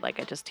energy of it. Like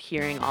I just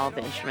hearing all of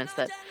the instruments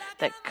that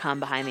come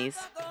behind these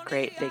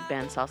great big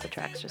band salsa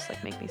tracks just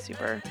like make me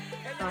super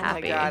happy. Oh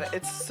my god,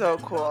 it's so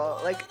cool.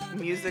 Like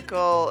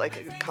musical,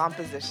 like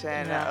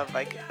composition of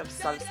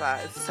salsa.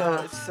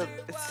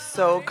 It's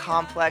so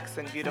complex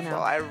and beautiful.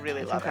 I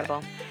really love incredible.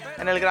 it.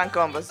 And El Gran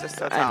Combo is just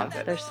so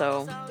talented. They're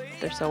so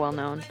well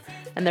known.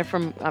 And they're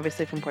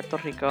obviously from Puerto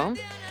Rico.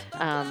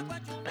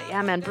 But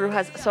yeah, man,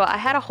 brujas. So I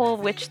had a whole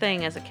witch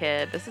thing as a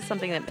kid. This is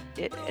something that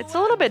it's a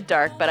little bit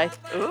dark, but I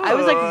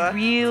was like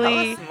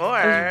really, tell us more.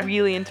 I was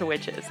really into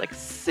witches, like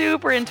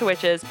super into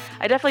witches.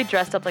 I definitely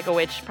dressed up like a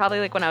witch, probably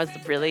like when I was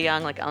really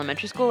young, like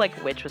elementary school.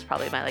 Like witch was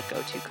probably my like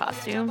go-to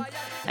costume.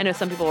 I know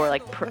some people were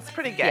like, that's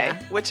pretty gay.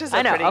 Yeah. Witches are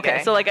I know. pretty Okay,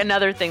 gay. so like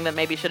another thing that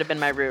maybe should have been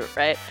my route,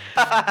 right?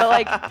 But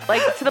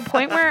like to the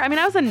point where I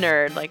was a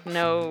nerd. Like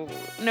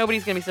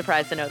nobody's gonna be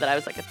surprised to know that I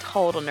was like a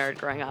total nerd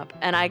growing up,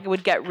 and I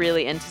would get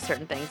really into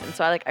certain things. And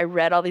so I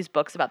read all these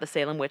books about the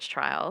Salem witch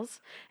trials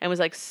and was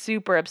like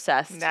super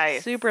obsessed.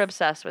 Nice. Super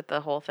obsessed with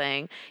the whole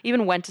thing.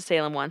 Even went to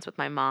Salem once with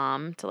my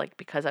mom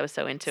because I was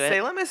so into it.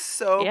 Salem is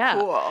so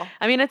cool.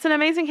 I mean, it's an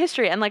amazing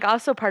history and like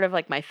also part of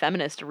like my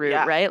feminist route,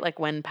 Yeah. right? Like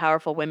when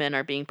powerful women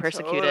are being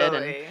persecuted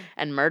Totally.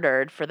 and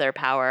murdered for their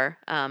power.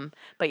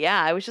 But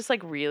yeah, I was just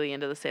like really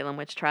into the Salem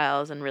witch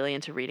trials and really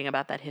into reading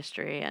about that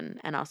history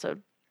and also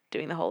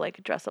doing the whole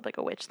like dress up like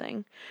a witch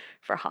thing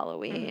for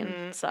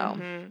Halloween.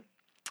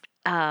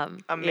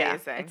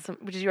 Amazing.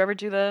 Did you ever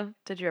do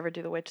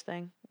the witch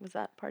thing? Was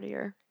that part of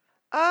your?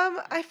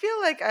 I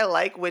feel like I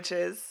like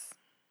witches.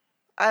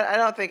 I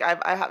don't think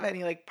I have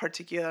any like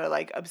particular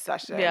like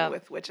obsession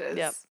with witches.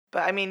 Yep.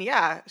 But I mean,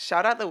 yeah,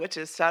 shout out the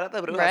witches, shout out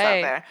the brujas Right.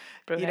 out there.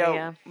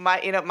 Brujeria.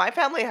 My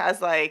family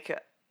has like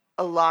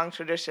a long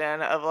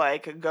tradition of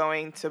like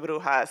going to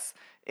brujas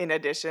in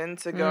addition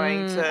to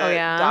going to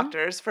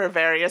doctors for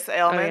various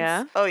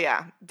ailments. Oh,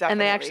 yeah, definitely.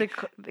 And they actually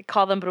they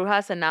call them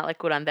brujas and not like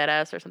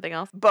curanderas or something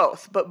else.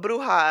 both, but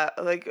bruja,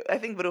 like I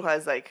think bruja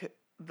is like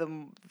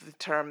the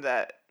term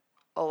that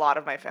a lot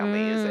of my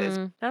family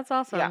uses. That's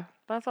awesome. Yeah.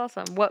 That's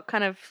awesome. What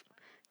kind of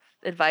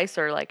advice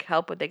or like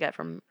help would they get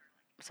from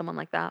someone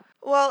like that?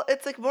 Well,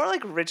 it's like more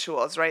like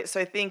rituals, right? So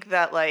I think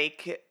that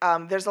like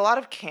there's a lot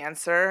of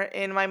cancer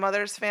in my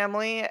mother's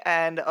family,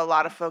 and a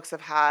lot of folks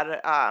have had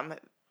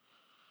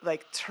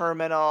like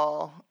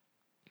terminal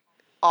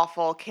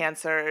awful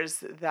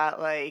cancers that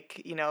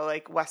like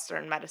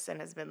Western medicine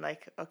has been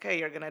like, okay,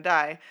 you're gonna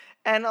die,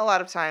 and a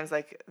lot of times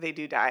like they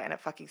do die and it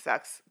fucking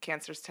sucks.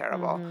 Cancer's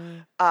terrible.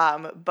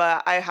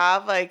 But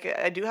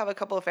I do have a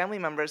couple of family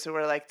members who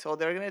were like told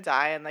they were gonna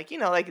die and like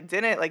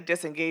didn't like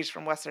disengage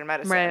from Western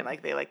medicine. Right.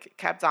 Like they like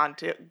kept on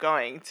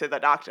going to the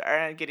doctor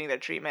and getting their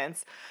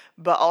treatments,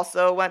 but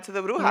also went to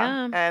the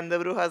bruja, and the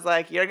bruja's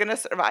like, you're gonna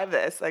survive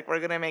this, like we're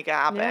gonna make it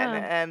happen.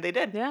 Yeah. And they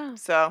did. Yeah.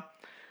 So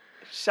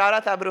Shout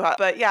out that bruja.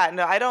 But yeah,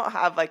 no, I don't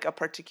have like a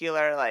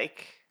particular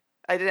like.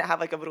 I didn't have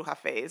like a bruja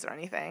phase or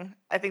anything.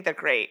 I think they're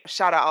great.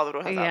 Shout out all the brujas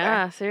out there.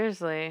 Yeah,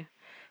 seriously.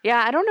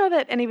 Yeah, I don't know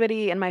that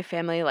anybody in my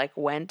family like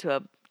went to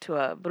a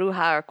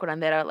bruja or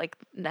curandera. Like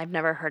I've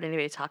never heard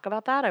anybody talk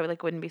about that. I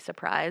like wouldn't be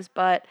surprised,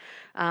 but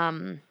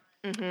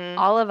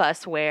all of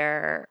us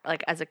wear,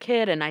 like as a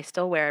kid, and I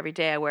still wear every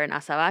day, I wear an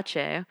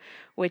azabache,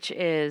 which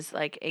is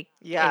like a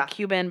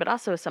Cuban, but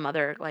also some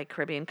other like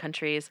Caribbean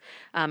countries.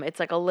 It's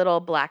like a little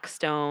black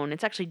stone.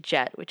 It's actually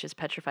jet, which is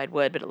petrified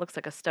wood, but it looks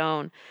like a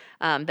stone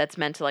that's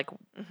meant to like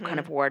kind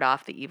of ward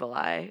off the evil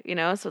eye, you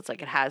know? So it's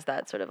like it has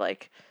that sort of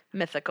like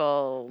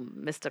mystical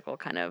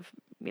kind of,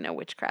 you know,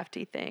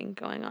 witchcrafty thing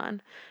going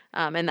on.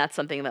 And that's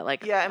something that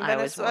like in I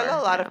always Venezuela wore,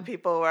 a lot you of know.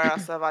 people wear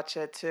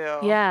azabache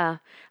too. Yeah,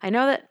 I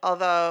know that.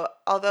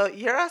 Although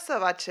your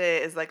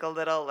azabache is like a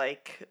little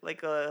like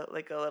a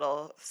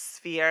little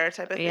sphere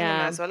type of thing. In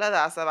Yeah. Venezuela, the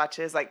azabache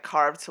is like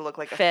carved to look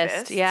like a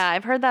fist. Yeah,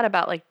 I've heard that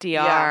about like DR,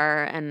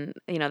 Yeah. and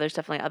you know, there's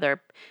definitely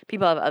other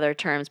people have other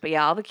terms, but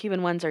yeah, all the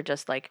Cuban ones are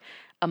just like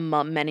a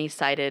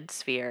many-sided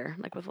sphere,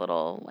 like with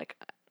little like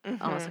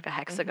almost like a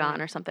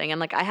hexagon or something. And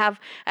like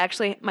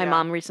my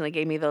mom recently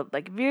gave me the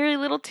like very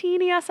little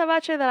teeny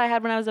azabache that I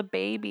had when I was a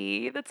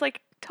baby. That's like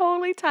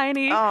totally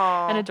tiny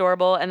and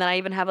adorable. And then I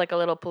even have like a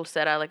little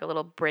pulsera, like a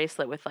little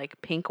bracelet with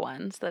like pink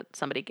ones that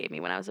somebody gave me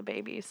when I was a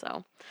baby.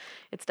 So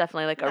it's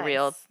definitely like a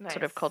real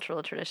sort of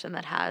cultural tradition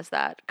that has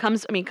that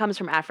comes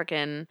from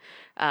African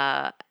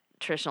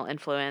traditional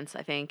influence,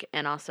 I think,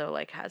 and also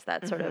like has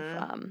that sort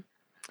of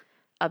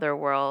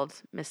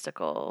otherworld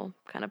mystical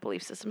kind of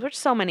belief systems, which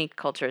so many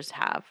cultures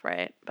have,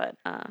 right? But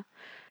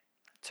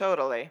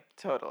Totally.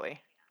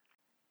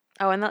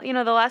 oh, and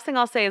the last thing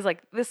I'll say is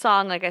like this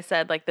song, like I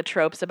said, like the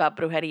tropes about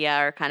brujeria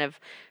are kind of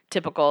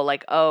typical,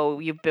 like, oh,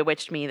 you've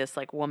bewitched me, this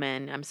like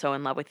woman, I'm so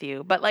in love with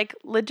you. But like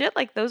legit,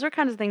 like those are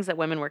kinds of things that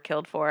women were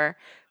killed for,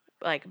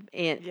 like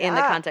in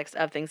the context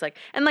of things like,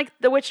 and like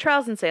the witch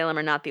trials in Salem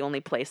are not the only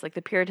place. Like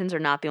the Puritans are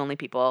not the only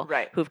people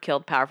who've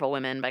killed powerful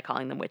women by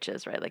calling them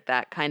witches, right? Like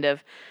that kind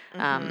of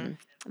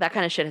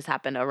shit has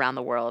happened around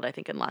the world, I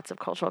think, in lots of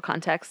cultural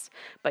contexts.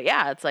 But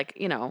yeah, it's like,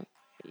 you know,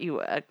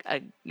 you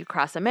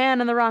cross a man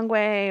in the wrong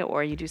way,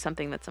 or you do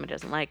something that somebody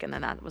doesn't like, and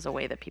then that was a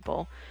way that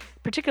people,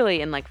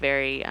 particularly in like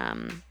very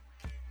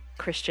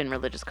Christian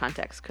religious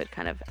contexts, could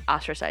kind of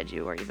ostracize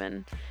you or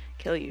even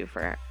kill you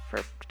for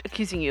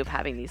accusing you of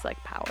having these like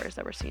powers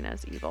that were seen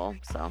as evil.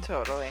 So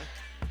Totally.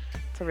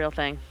 it's a real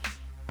thing.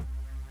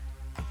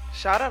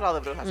 Shout out all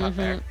the brujas out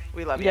there.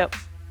 We love you. Yep.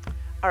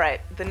 All right,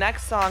 the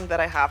next song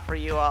that I have for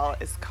you all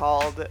is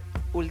called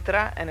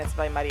Ultra, and it's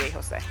by Maria y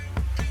Jose.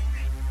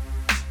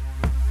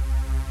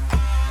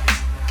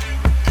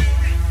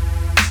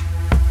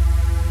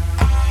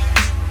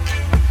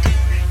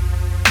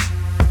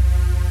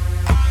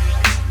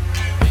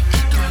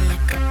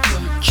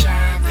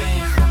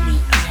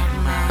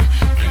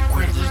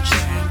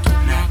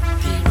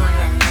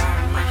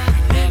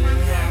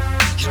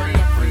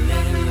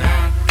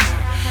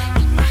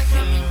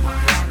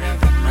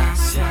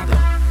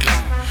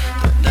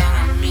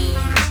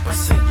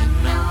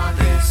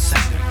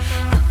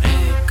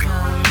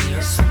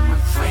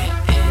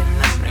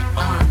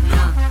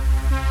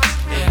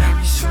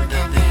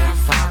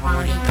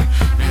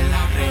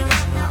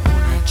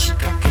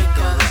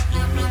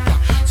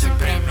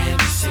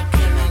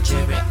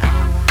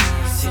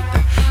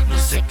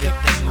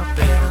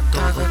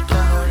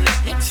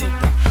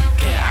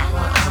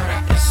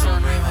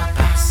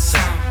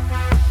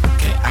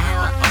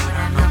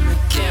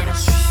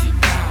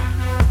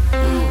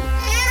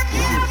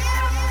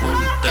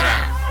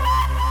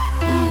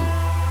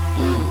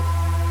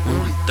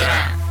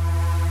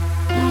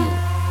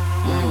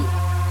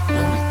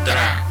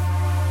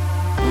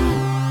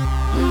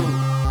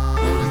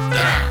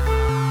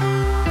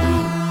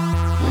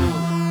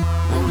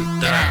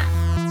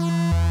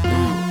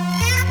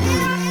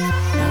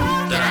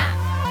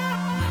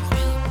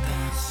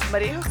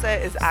 Maria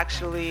Jose is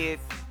actually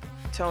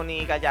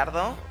Tony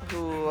Gallardo,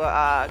 who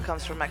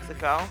comes from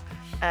Mexico.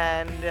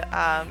 And,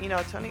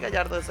 Tony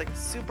Gallardo is like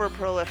super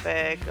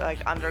prolific, like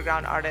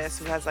underground artist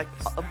who has like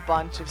a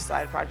bunch of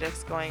side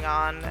projects going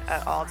on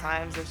at all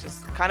times. It's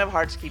just kind of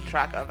hard to keep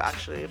track of,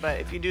 actually. But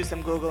if you do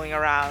some Googling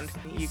around,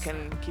 you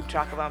can keep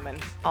track of them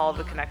and all of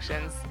the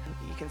connections.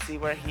 You can see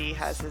where he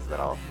has his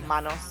little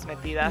manos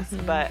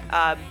metidas. But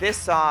this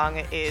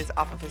song is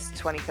off of his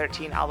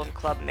 2013 album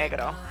Club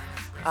Negro.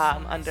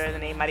 Under the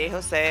name Maria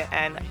Jose,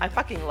 and I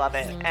fucking love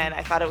it. And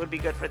I thought it would be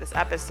good for this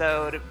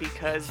episode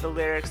because the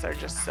lyrics are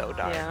just so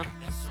dark. Yeah.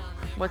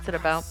 What's it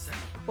about?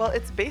 Well,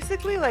 it's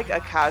basically like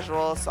a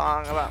casual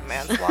song about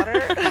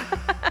manslaughter.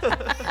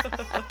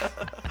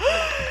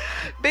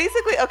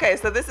 Basically, okay,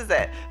 so this is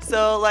it.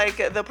 So,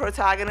 like, the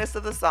protagonist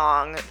of the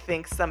song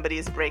thinks somebody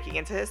is breaking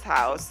into his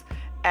house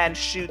and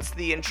shoots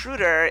the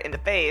intruder in the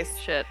face.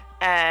 Shit.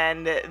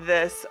 And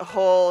this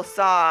whole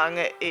song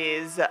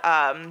is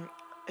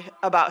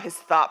about his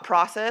thought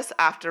process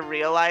after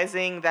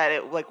realizing that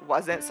it like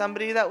wasn't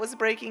somebody that was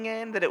breaking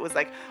in, that it was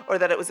like, or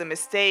that it was a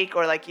mistake,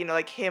 or like, you know,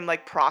 like him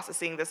like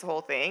processing this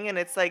whole thing. And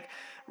it's like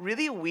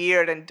really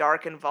weird and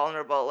dark and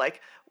vulnerable.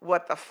 Like,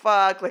 what the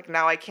fuck? Like,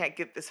 now I can't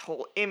get this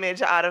whole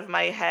image out of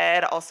my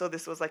head. Also,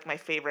 this was like my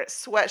favorite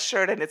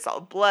sweatshirt and it's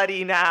all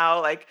bloody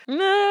now. Like,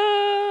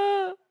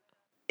 No.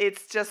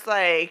 it's just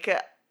like,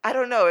 I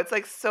don't know. It's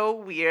like so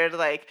weird,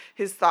 like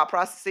his thought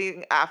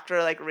processing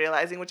after like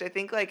realizing, which I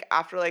think like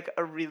after like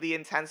a really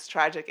intense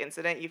tragic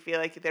incident, you feel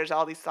like there's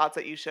all these thoughts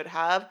that you should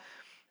have.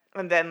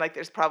 And then like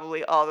there's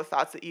probably all the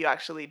thoughts that you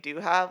actually do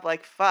have.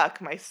 Like,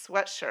 fuck, my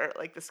sweatshirt.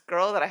 Like, this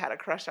girl that I had a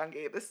crush on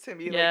gave this to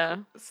me. Yeah.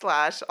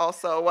 Like, /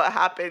 also what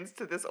happens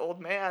to this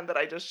old man that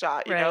I just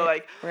shot. You know,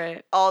 like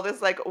right. all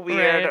this like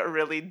weird, Right.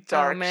 really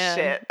dark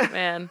shit.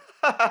 Man.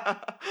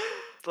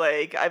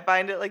 Like, I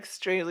find it like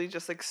strangely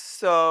just like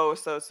so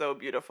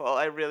beautiful.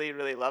 I really,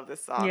 really love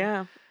this song.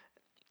 Yeah.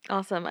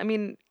 Awesome. I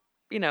mean,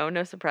 you know,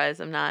 no surprise.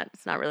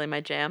 It's not really my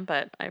jam,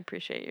 but I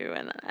appreciate you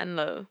and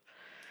the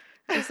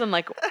listen,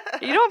 like,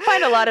 you don't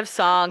find a lot of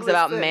songs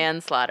about Listen.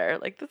 manslaughter.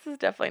 Like, this is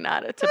definitely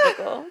not a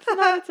typical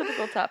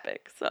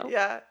topic. So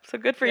Yeah. So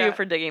good for you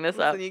for digging this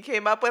up. Listen, you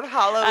came up with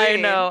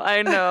Halloween.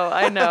 I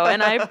know.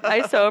 And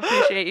I so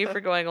appreciate you for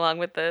going along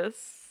with this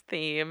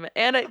theme.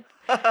 And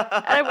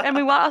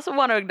we also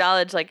want to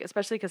acknowledge, like,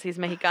 especially because he's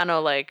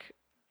Mexicano, like,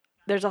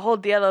 there's a whole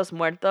Dia de los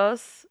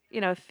Muertos,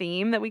 you know,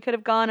 theme that we could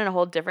have gone in a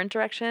whole different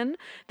direction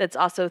that's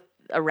also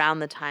around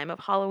the time of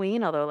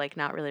Halloween, although like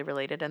not really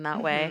related in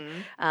that way.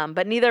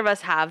 But neither of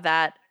us have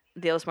that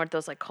Dia de los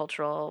Muertos like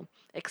cultural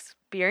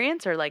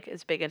experience or like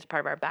as big as part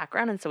of our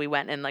background. And so we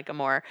went in like a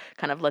more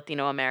kind of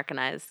Latino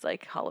Americanized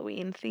like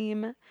Halloween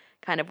theme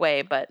kind of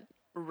way. But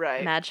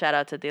Right. mad shout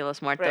out to Dia de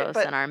los Muertos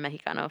but- and our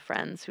Mexicano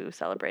friends who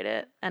celebrate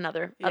it and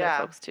other Yeah.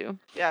 folks too.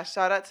 Yeah,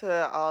 shout out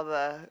to all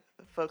the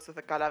folks with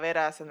the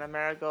calaveras and the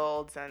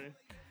marigolds and,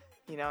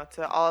 you know,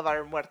 to all of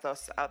our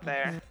muertos out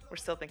there. We're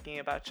still thinking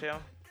about you.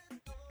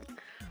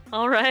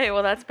 All right.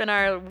 Well, that's been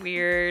our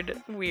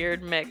weird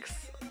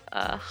mix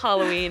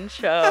Halloween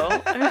show.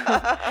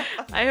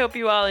 I hope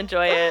you all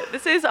enjoy it.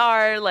 This is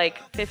our like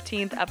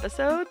 15th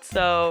episode,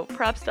 so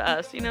props to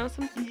us. You know,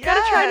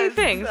 gotta try new Yes.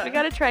 things. We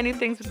gotta try new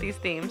things with these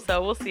themes,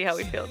 so we'll see how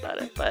we feel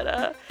about it.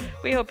 But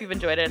we hope you've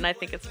enjoyed it, and I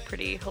think it's a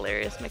pretty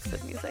hilarious mix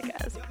of music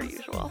as per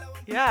usual.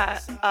 Yeah,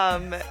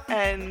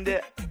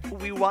 and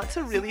we want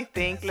to really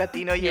thank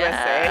Latino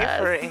USA Yes.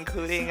 for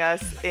including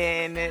us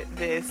in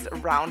this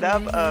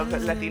roundup of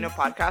Latino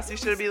podcasts you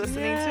should be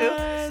listening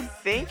to.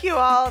 Thank you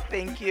all.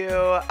 Thank you,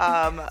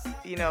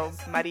 you know,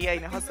 Maria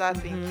Hinojosa.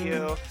 Thank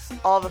you,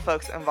 all the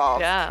folks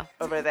involved Yeah.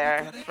 over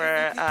there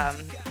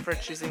for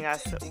choosing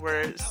us.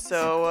 We're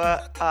so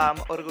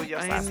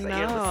orgullosas that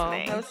you're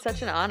listening. That was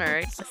such an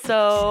honor.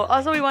 So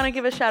also we want to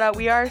give a shout out.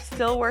 We are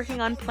still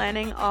working on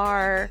planning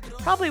our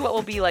probably what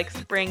will be like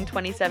spring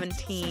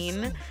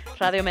 2017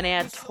 Radio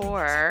Menea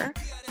tour.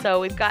 So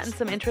we've gotten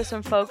some interest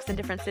from folks in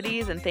different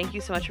cities, and thank you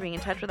so much for being in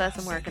touch with us,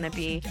 and we're going to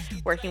be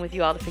working with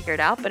you all to figure it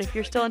out. But if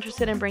you're still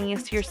interested in bringing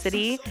us to your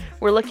city,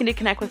 we're looking to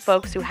connect with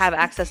folks who have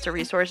access to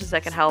resources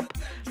that can help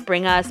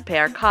bring us, pay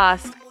our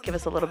costs, give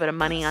us a little bit of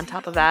money on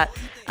top of that.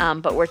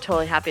 But we're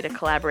totally happy to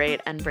collaborate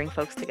and bring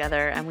folks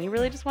together. And we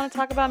really just want to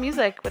talk about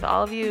music with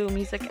all of you,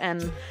 music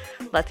and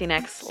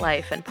Latinx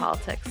life and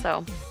politics.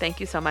 So thank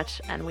you so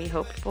much. And we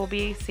hope we'll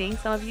be seeing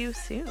some of you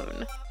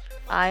soon.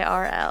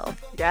 IRL.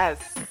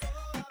 Yes.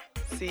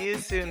 See you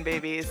soon,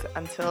 babies.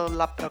 Until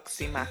la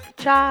próxima.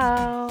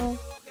 Ciao.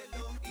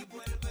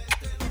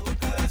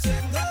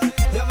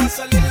 Ya va a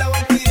salir la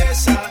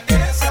vampiresa.